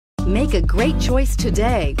Make a great choice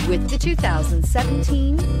today with the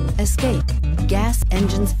 2017 Escape. Gas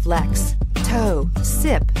engines flex, tow,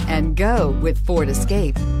 sip, and go with Ford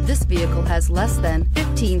Escape. This vehicle has less than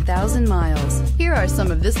 15,000 miles. Here are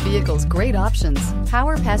some of this vehicle's great options: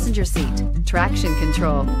 power passenger seat, traction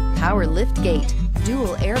control, power lift gate,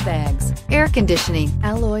 dual airbags, air conditioning,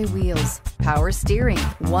 alloy wheels, power steering,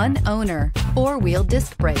 one owner, four-wheel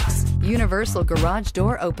disc brakes, universal garage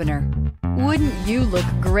door opener. Wouldn't you look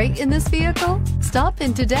great in this vehicle? Stop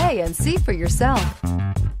in today and see for yourself.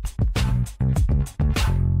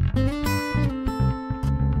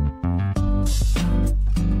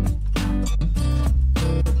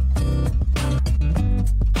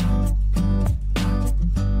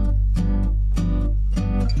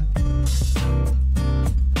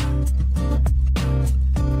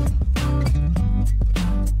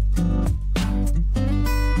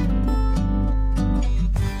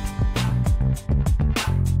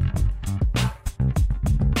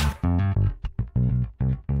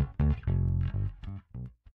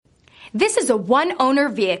 This is a one-owner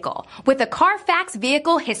vehicle with a Carfax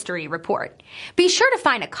Vehicle History Report. Be sure to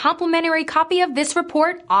find a complimentary copy of this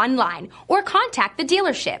report online or contact the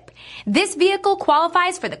dealership. This vehicle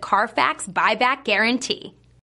qualifies for the Carfax Buyback Guarantee.